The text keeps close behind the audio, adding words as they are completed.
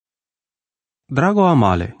Drago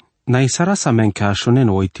amale, na isara sa men ka shonen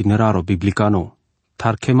o itineraro biblicano,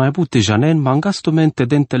 tar ke mai bute janen mangasto mente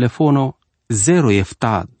den telefono 0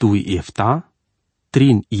 efta 2 efta,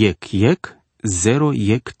 3 yek 0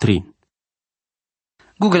 yek 3.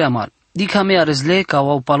 Google amar, dikame arezle ka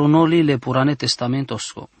au palunoli le purane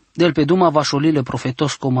testamentosko, del pe duma vașoli le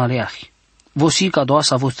profetosko Maleahi. Vosi ka doa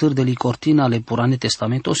sa vostir de li cortina le purane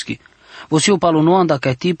testamentoski. Vosi o palunoanda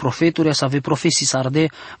ka ti profeturia sa ve profesi sarde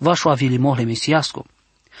vașo avilimohle mesiasko.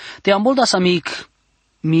 Te ambolda sa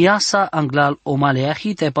miasa anglal o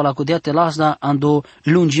Maleahi te palacodea te lasda ando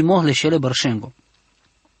lungimohle shele bărshengo.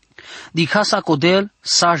 Dicasa codel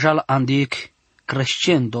sajal andic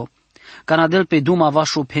crescendo, canadel pe duma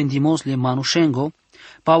vașo pendimos le manushengo,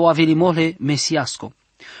 pa o avilimohle mesiasco.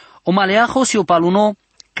 O Maleaho si o paluno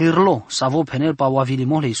cârlo sa vo penel pa o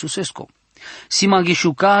avilimohle Iisusesco. Si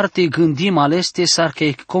maghișucar te gândim aleste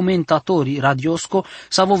sarche comentatori radiosco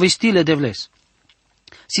sa vo vestile devles.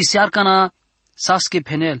 Si searcana sasche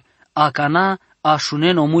penel acana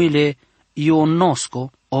așunen omuile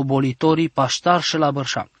ionosco obolitorii paștar și la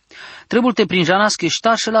bărșa. Trebuie te prinjanasche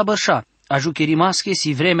ștar și la bărșa, ajucherimasche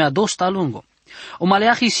si vremea dosta lungo. O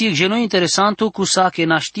Maleahi si geno interesantu cu sa che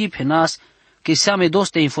naști penas che seame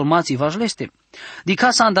doste informații važleste. Di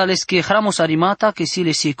casa andalesche hramos arimata che si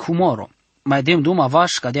le si cumoro. Mai dem duma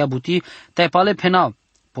vaș ca dea buti tai pale penal.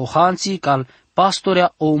 Pohanții cal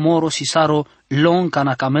pastorea o umoro si saro long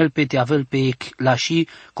cana camel pe te avel pe la și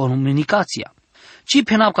comunicația. Ci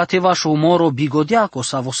penal ca te vaș umoro bigodeaco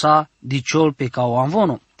sa vosa diciol pe ca o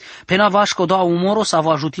anvono. Pena vaș co doa umoro sa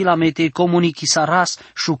va ajuti la mete comunichi saras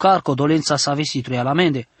șucar codolența sa vesitruia la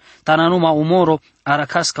mende. Tana numa umoro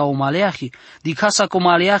aracas ca o Maleahi, di casa co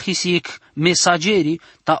Maleahi si mesageri,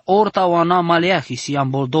 ta orta o ana Maleahi si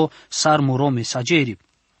amboldo sar muro mesageri.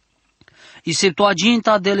 I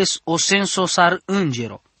septuaginta deles o senso sar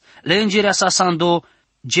îngero. Le îngerea sa sando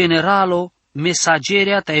generalo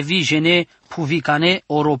mesageria ta evi gene puvicane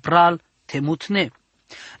oropral temutne.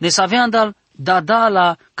 Ne saveandal dada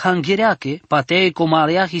la canghereache, patei co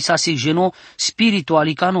Maleahi sa si geno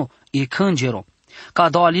spiritualicano e cângero. Ca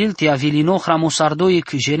doalil te avilino hramosardoi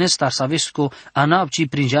c genestar savesco anapci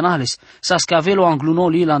prinjanales, sa scavelo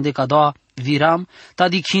anglunoli lande ca doa viram, ta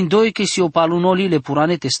di chindoi che si opalunoli le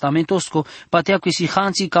purane testamentosco, patea que si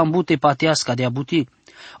hanții cambute pateasca de abuti.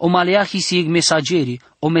 O Maleahi si eg mesageri,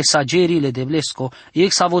 o mesageri le devlesco,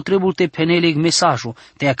 eg sa vo trebulte peneleg mesajo,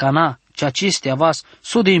 te acana, ce acestea vas,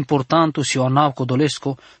 so de importantu si o anav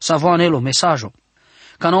codolesco, sa vo anelo mesajo.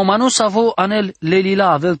 Ca no manu sa vo anel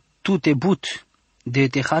lelila avel tu te but, de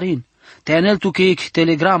teharin. Te anel tu che ec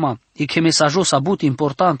telegrama, e che mesajo sa but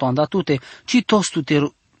importanto andatute, ci tos tu te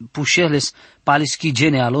pușeles paleschi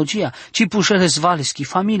genealogia, ci pușeles valeschi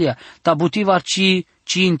familia, ta butivar ci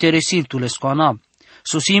interesil tu lesco anab.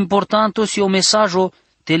 Sosi importanto si o mesajo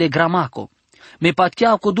telegramaco. Me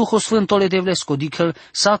patchea cu Duhul Sfântole devlesco, dică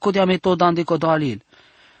saco de metoda ande codoalil.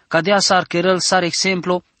 Cadea sar kerel sar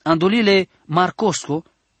exemplu, andolile Marcosco,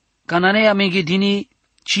 cananea meghedini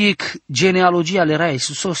cic genealogia le rai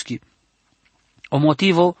susoschi. O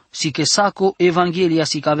motivo si che saco Evanghelia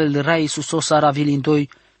si cavel de rai susosar avilintoi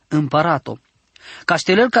împărato.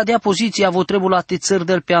 Caștelel cadea poziția vo trebula te țăr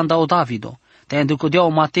del pe andao Davido, te înducodea o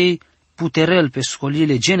Matei puterel pe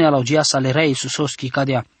scolile genealogia sa le rai susoschi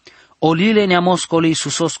cadea. Olile neamoscole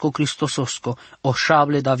Iisusosco Cristososco, o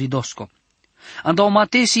șable Davidosco. Andao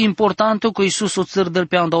Matei si importanto co Iisus o țăr del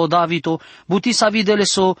pe andao Davido, buti sa videle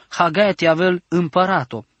so hagaete avel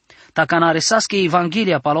împărato. Ta canaresasche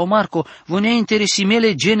Evanghelia palo Marco, vonea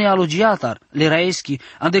interesimele genealogiatar, le raeschi,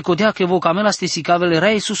 ande codea che vocamela stesicavel le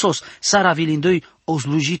rai Iisusos, sara vilindoi o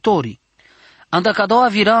slujitori. Anda ca doua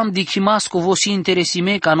viram di chimasco vosi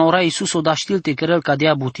interesime ca nora Iisus o da știlte cărel ca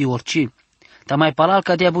dea buti orici. Ta mai palal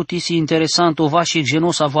ca dea buti si interesant o va și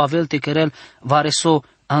genosa vo avelte cărel va reso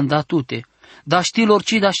andatute. Da știl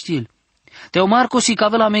orici da știl. Teo Marco si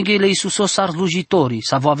cavela meghele Iisusos sar slujitori,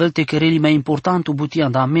 sa vo avelte căreli mai importantu buti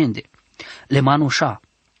anda amende. Le manușa.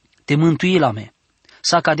 Te mântui la me.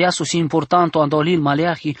 Sa cadea si importanto andolil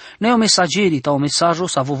Maleahi, ne o mesageri ta o mesajo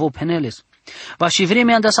sa vovo peneles. Va și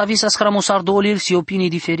vremea anda sa visa schramosardo olil si opinii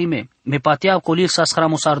diferime. Me patea colil sa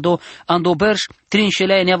schramosardo ando berș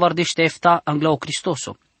trinșelea neavardește efta anglao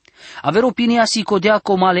Cristoso. Aver opinia si codea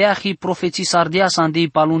co Maleahi profeții sardea sa andei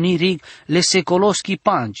paluni rig le secoloschi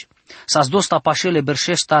pangi. Sa-s dosta pașele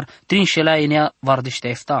berșestar trinșelea enea vardește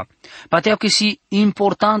efta. Patea că si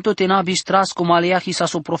importanto te nabis tras co Maleahi sa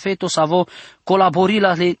so profeto sa vo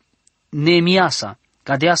colaborila le Neemiasa.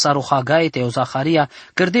 Cadea sa rohagae te o Zaharia,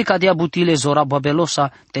 cărde cadea butile zora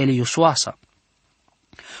babelosa te le Iosuasa.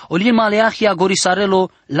 Olin Maleahi agorisarelo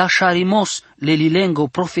lasharimos le lilengo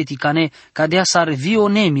profeticane, cadea sar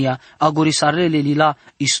vionemia agorisarele lila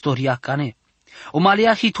historiacane. O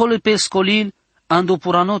Maleahi tole pescolil ando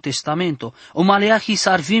purano testamento. O Maleahi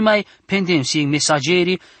sar vimai pendem si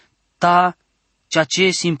mensageri ta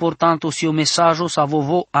ceaces importanto si o mesajo sa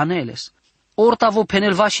vovo aneles. Orta vo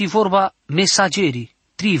penelva și vorba mesageri,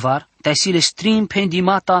 trivar, tai si le strim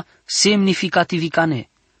pendimata semnificativicane,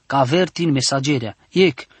 ca avertin mesageria.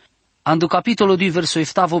 Ec, ando capitolo 2 verso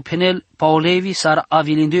 7 vo penel Paolevi sar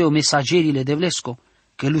avilinduio mesagerile de vlesco,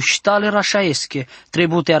 che luștale rașaesche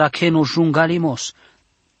trebute aracheno jungalimos,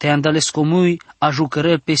 te andalesco mui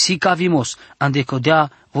ajucărel pe sicavimos,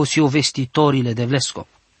 andecodea vosio vestitorile de vlesco.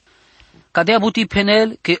 Cadea buti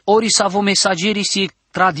penel, che ori savo mesageri si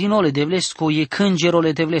tradinole de vlesco, e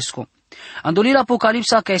cângerole de vlesco. Andolil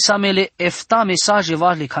Apocalipsa ca esamele efta mesaje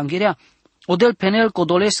vahle cangerea, odel penel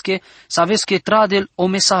codolesche, savesche tradel o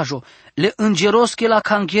mesajo, le îngerosche la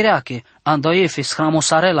cangereache, andaefe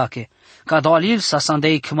schramosarelache, ca doalil sa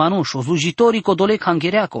sandeic manuș, o slujitorii codole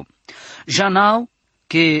cangereaco. Janau,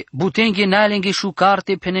 che butenghe nealenghe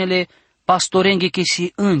șucarte penele pastorenghe che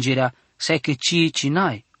si îngerea, se che ci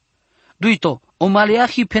cinai. Duito, o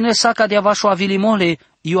Maleahi penel saca de avașo avilimole,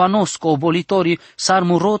 Ioanosco obolitori sar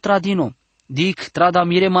muro tradino, dic trada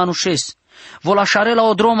mire manușes, volașare la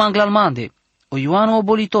odrom anglalmande, o Ioano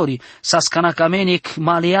obolitori sa scanacamenic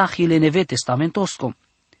Maleahi le neve testamentosco.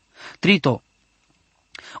 Trito,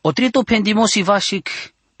 o trito pendimosi vașic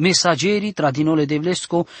mesageri tradinole de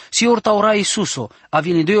vlesco, si orta ora Isuso,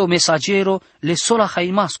 avilinduio mesagero le sola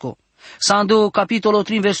haimasco. Sando capitolo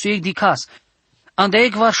 3 verso 8 dicas, ande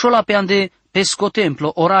ec varșola pe ande pesco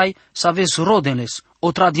templo, orai sa ves rodenles,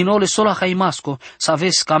 o tradinole sola haimasco, sa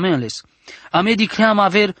ves camenles. Ame dicleam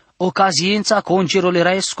aver ocaziența congerole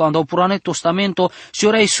raesco, ando purane tostamento, si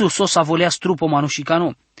ora Isuso sa voleas trupo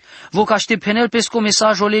manușicano. Voc aște penel pesco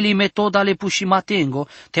mesajole li metoda le pușimatengo,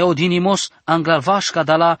 te odinimos anglalvaș ca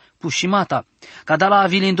la pușimata, ca la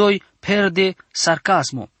avilindoi perde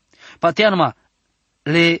sarcasmo. Pateanma,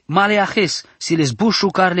 le maleahes si les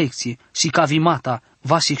bușucar lecții, si cavimata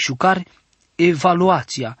vasic șucar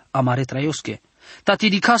evaluația amare traiosche. Tati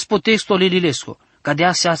dicas potexto le lilesco, ca de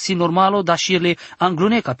asea si normalo da șirle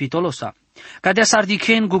anglune capitolosa. Ca de asar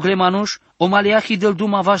dicen gugle manuș, o Maleahi del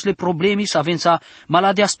duma vașle problemi să avența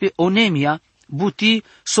maladeas pe onemia, buti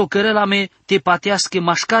socărela me te patească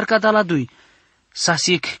mașcar ca da la dui, sa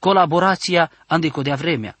sic colaborația andecodea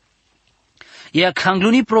vremea. Ea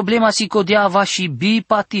cangluni problema si codea va și bi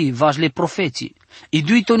pati vașle profeții,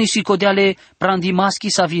 iduitoni si codea le prandimaschi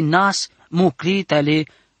sa vi nas mucri tale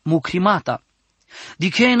mucrimata.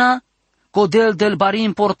 Dicena codel del bari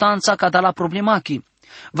importanța ca da la problemachi,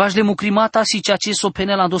 vașle mucrimata si ceea ce s-o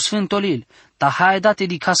penela do sfântolil, ta haeda te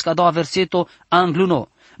dicas ca doua verseto angluno,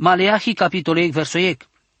 Maleahi capitolul 8 verso 8.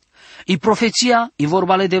 I profeția, i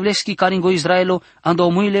vorbale de vleschi caringo Israelo, ando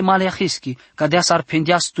muile Maleahischi, ca dea s-ar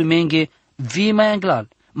pendea stumenghe vima anglal,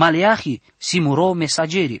 Maleahi si muro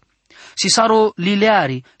mesageri, si saro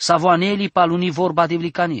lileari, savoaneli paluni vorba de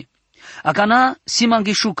vlicani. Acana si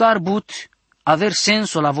manghishucar but, aver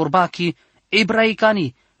senso la vorbachi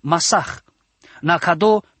ebraicani, masach,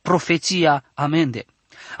 nacado profeția amende.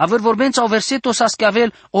 Aver vorbența o verseto sa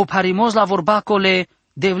schiavel o parimos la vorbacole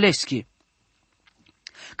de vleschi.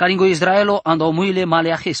 Caringo Israelo anda omuile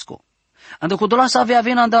Maleahesco. Anda codolas avea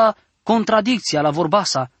ven anda contradicția la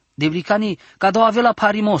vorbasa de vlicani, ca do avea la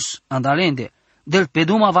parimos anda lende, del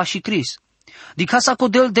peduma va și cris. Di casa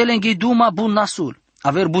codel delenghi duma bun nasul.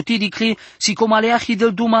 Aver buti di cli si co Maleahi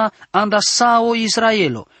del duma anda sao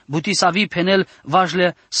Israelo, buti sa vi penel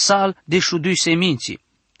vașle sal de șudui seminții.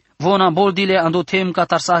 Vona boldile ando tem ca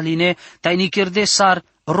tarsaline, tai nicherde sar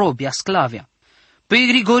robia sclavia. Păi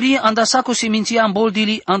Grigori anda sa co seminția în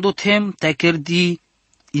boldili ando tem tai kerdi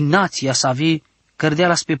inația sa vi,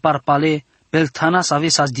 cărdealas pe parpale, beltana sa ve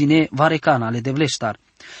sas dine varecanale de vleștar.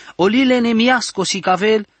 Olile nemiasco si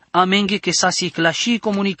cavel, amenghe che sa si clași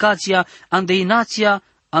comunicația ande inația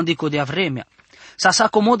ande codea vremea. Sa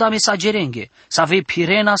comoda mesagerenghe, sa ve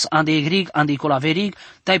pirenas ande egrig ande colaverig,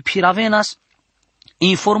 tai piravenas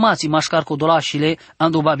informații mașcar codolașile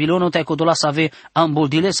ando Babilono tai codola sa ve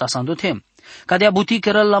amboldile sa sandotem. Cadea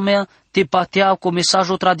buticărăl la mea te patea cu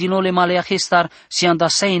mesajul tradinole Maleahestar si anda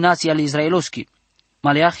sei nații al Israeloschi.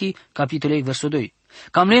 Maleahi, capitolul 8, versul 2.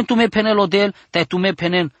 Camlen tu me penel odel, tai tu me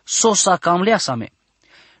penen sosa camleasa me.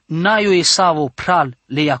 Naio Esavo pral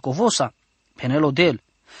le Iacovosa, penel odel,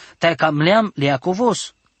 tai camleam le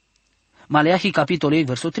Iacovos. Maleahi, capitolul 8,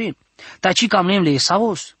 versul 3. Tai ci camlem le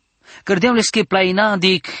Esavos. Cărdem le scheplaina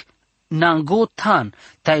dic nangotan,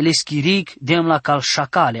 tai le schirig dem la cal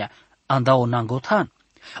șacalea, andao nangotan.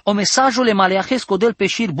 O mesajul e maleahesc odel pe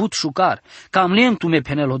șir but șucar, cam lem tu me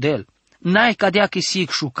penel odel. N-ai cadea că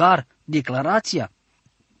sic șucar declarația.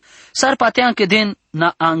 Sar patean că den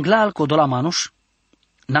na anglal codola manuș,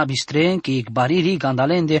 na bistren că ec bariri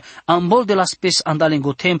gandalende, ambol de la spes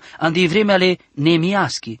andalengotem, andi vremele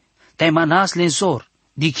nemiaschi, tai manas lenzor,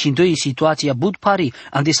 dic hindoi situația bud pari,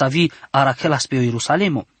 ande sa vi arachelas pe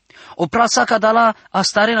Ierusalemo. O prața cadala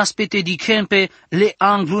astarena spete dichen pe le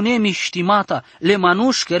anglunemi știmata, le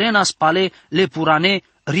manuș kerena spale le purane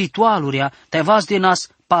ritualuria, tai vas de nas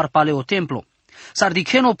par paleo templo. Sar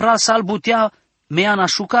dichen o pral sal butea meana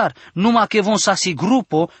șucar, numai că von sasi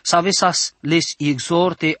grupo, sa vesas les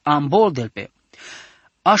exorte ambol pe.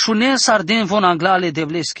 Așunen sarden von anglale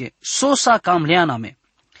devlesche, sosa cam leaname.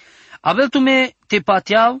 Abel tu me te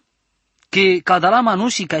pateau, că cadala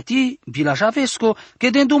manusi cati bilajavesco, că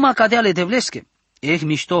den duma cadeale devlesche.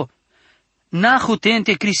 Mișto, na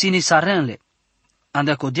hutente crisini sarenle.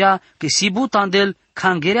 Ande codea că si butandel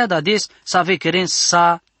cangerea dades sa vekeren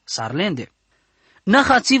sa sarlende. Na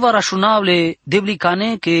hațiva rașunavle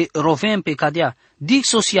deblicane că rovem pe cadea, dic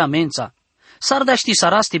sosiamența. S-ar da ști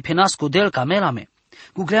saraste penasco del camelame.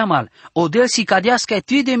 Cu greamal, odel si cadească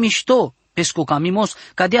ati de mișto, pesco camimos,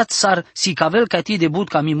 cadeat sar si cavel cati de but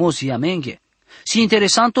camimos via menghe. Si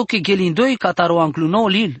interesanto că gelindoi cataro ancluno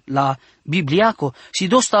lil la bibliaco, si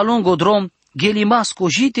dosta lungo drom, gelimas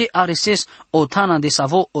cogite areses otana de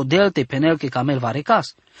savo odelte penel que camel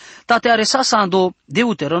varecas. Tate aresas ando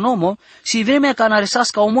Deuteronomo, si vremea ca naresas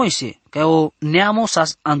ca o Moise, ca o neamos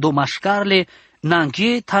as ando mașcarle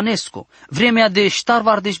nanghe tanesco, vremea de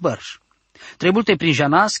ștarvar de șbărș. Trebulte prin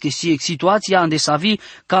janas că si situația ande savi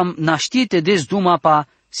cam naștite des duma pa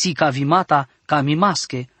si cavimata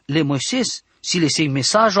camimasche le Moises, si le seg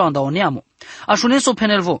mesajo anda o neamo. Așuneso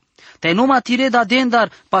penelvo, te numa tire da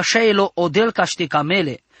dendar pașaelo odel caște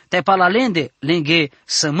camele, te palalende lenghe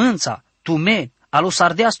sămânța, tume, alo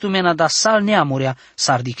sardeas tumena da sal neamurea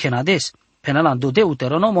sardichenades. Penelando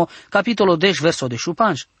Deuteronomo, capitolo 10, verso de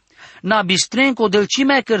șupanj. Na bistrenco del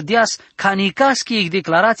cimea cărdeas canicaschi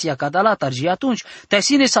declarația cadala targi atunci, te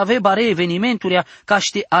sine să ave bare evenimenturia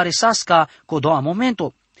caște aresasca codoa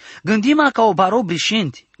momento. Gândima ca o baro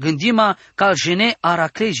brișint, gândima ca al jene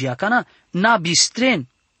araclegia cana, na bistren,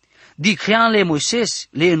 dicrean le Moises,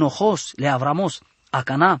 le Enohos, le Avramos,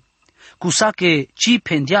 acana, cusa que ci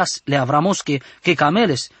pendias le Avramos que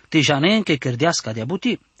cameles, te janen que cărdeas ca de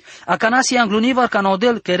abuti. Acana si anglunivar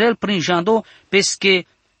canodel querel prin jando pesche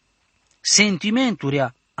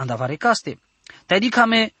sentimenturia andavarecaste. Te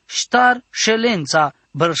dicame ștar șelența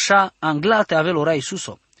bărșa anglate avelora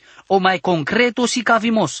Isuso. O mai concreto si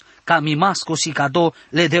cavimos, ca mimasco si cado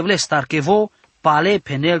le devlestar que vo pale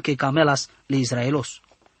penel que camelas le Israelos.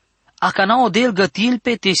 Acana o del gătil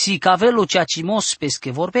pe te si cavelo ceacimos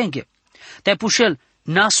pesche vorbenche. Te pușel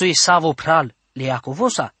naso e savo pral le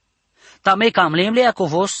Iacovosa. Ta me camlem le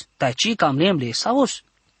Iacovos, ta ci camlem le Esavos.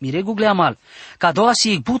 Mire gugleamal, ca doa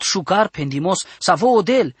si but șucar pendimos savo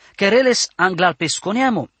odel, kereles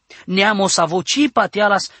anglalpesconeamo. Neamo savo ci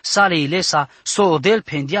patialas sale ilesa so odel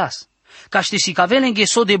pendias. Ca ști si cavelenghe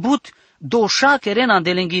so debut doșa kerena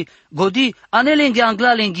de lenghi godi ane lenghi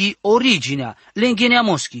angla lenghi originea, lenghi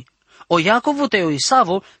neamoschi. O Iacovo te o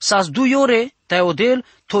Isavo sas 2 ore te odel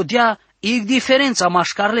todia ig diferența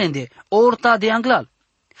mașcarlende, orta de anglal.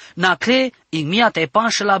 Na cre ig mia te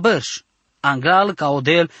panșe la bărș. Anglal ca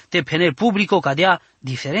odel te penel publico cadea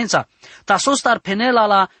diferența. Ta sostar penela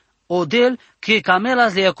la odel che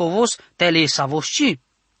camelas le Iacovos te le savosci.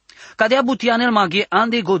 Cadea butianel maghe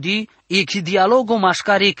ande godi ec dialogo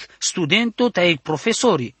mașcaric studento te ec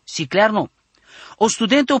profesori, si clar no. O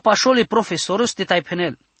studento pașole profesoros te tai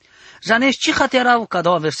penel. Janes ci haterau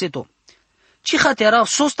cadau verseto. Ci haterau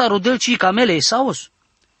sostar odel ci camele esaos.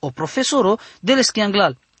 O profesoro deleschi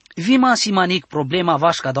anglal. Vima si manic problema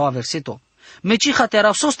vaș cadau verseto. Me ci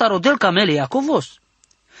haterau sostar odel camele Iacovos.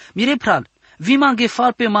 Mire pral. Vi manghe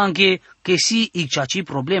fal pe manghe che si icciaci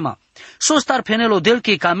problema. Sostar penel odel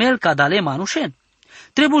che camel cadale manușen.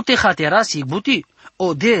 Trebuie te hateras igbuti.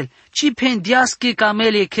 Odel, ci pendias che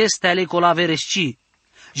camele chestele colaveresci.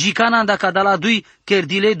 Jicananda cadala dui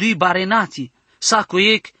cerdile dui barenati.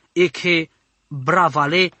 Sacoiec e che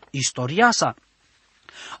bravale istoriasa.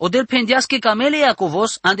 Odel pendias che camele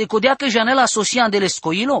Iacovos ande codea che janela sosia andele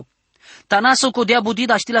scoilo. Tanaso codea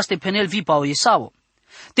budida știlas te penel vipa o Esau.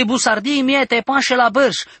 Te busardii mie te panșe la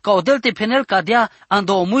bărș, ca odel te penel cadea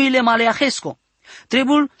ando omuile maleahesco.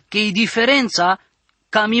 Trebuie că e diferența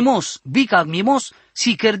ca mimos, bica mimos,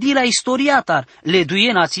 si cărdi la istoriatar, le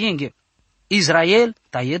duie națienghe. Israel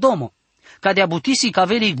ta e domo. Cadea butisi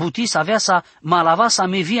cavelic butis avea sa malavasa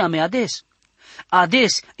me via me ades.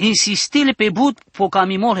 ades insistile pe but po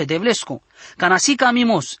camimole de vlesco, canasi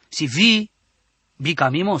camimos, si vi, bi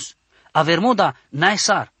camimos, avermoda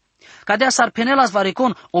naesar. Cadea sar penelas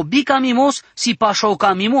varecon o bi camimos, si pașo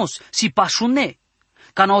camimos, si pașune.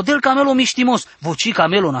 Cana odel camelo miștimos, voci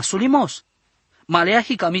camelo nasulimos.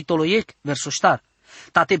 Maleahi camitoloiec versoștar.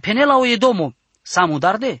 Tate penela o edomo, samu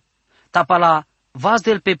darde. Tapala vas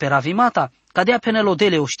del pe peravimata, cadea penelo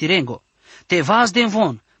dele o știrengo. Te vas de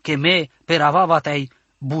von, che me peravava tai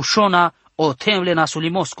bușona o temle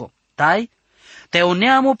nasulimosco. Tai? Te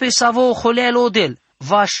oneamo pe savo holelo odel,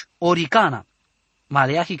 vaș oricana.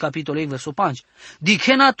 Maleahi capitolul versul 5.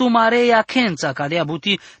 Dicena tu mareia kența cadea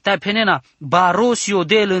buti tai penena barosio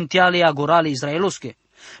del întiale agorale israelosche.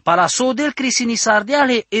 Palaso del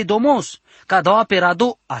crisinisardeale edomos, ca doa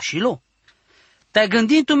perado așilo. Tai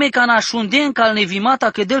gândindu-me ca n-așundeen cal nevimata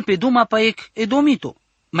că del pe duma paec edomito.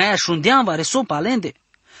 Mai așundeam vare so palende.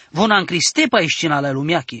 Von ancriste pa iscina la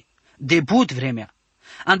lumiachi. Debut vremea.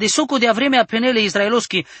 Ande soco de vremea penele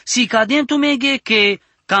israeloschi si cadentu-mege che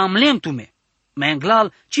cam lemtu-me.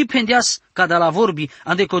 Menglal, ci pendeas ca de la vorbi,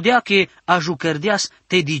 ande codea che ajucărdeas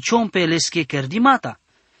te diciom pe lesche cărdimata.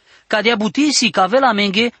 Ca de butisi ca vela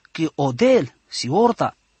menge che odel, si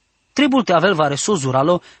orta. Trebuie te avel vare so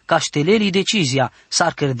zuralo ca șteleli decizia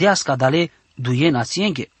s-ar cărdeasca dale duie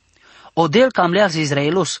națienge. Odel cam leax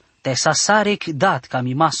israelos, te sa sarec dat cam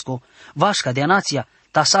imasco, vașca de nația,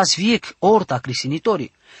 ta sa sviec orta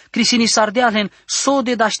crisinitorii. Crisini sardealen so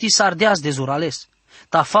de daști sardeas de zurales.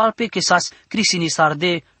 Ta falpe că sas crisini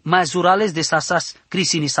sarde mai zurales de sas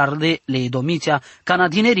crisini sarde le edomiția,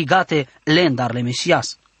 canadineri gate lendar le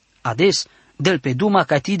mesias. Ades, del pe duma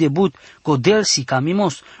ca ti debut, co del si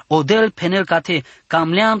camimos, o del penel cate,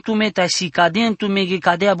 cam leam tu meta si cadem tu mege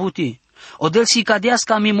cadea buti. O del si cadeas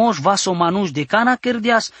camimos vaso manuș de cana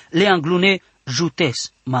cărdeas, le anglune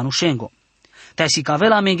jutes, manușengo. Ta si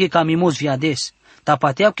cavela mege camimos viades, ta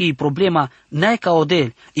pateau că e problema n-ai ca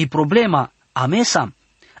odel, e problema amesam,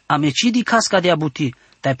 amecidi casca de abuti,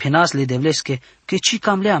 ta penas le devlesche, că ci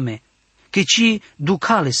cam leame, că ci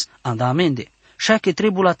ducales andamende, și că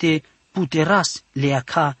trebuie la te puteras le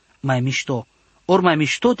aca mai mișto, ori mai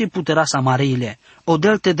mișto te puteras amareile, o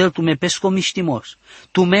del te del tu me pesco miștimos,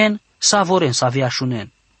 tu men savoren să avea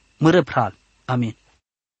șunen, mără pral, amin.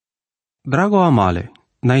 Drago amale,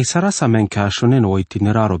 naisara sa men ca șunen o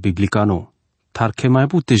itineraro biblicano, tar che mai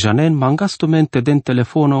bute janen mangastumente den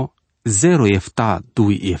telefono 0 efta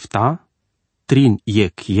 2 efta, 3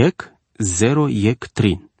 iec 0 iec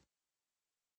 3.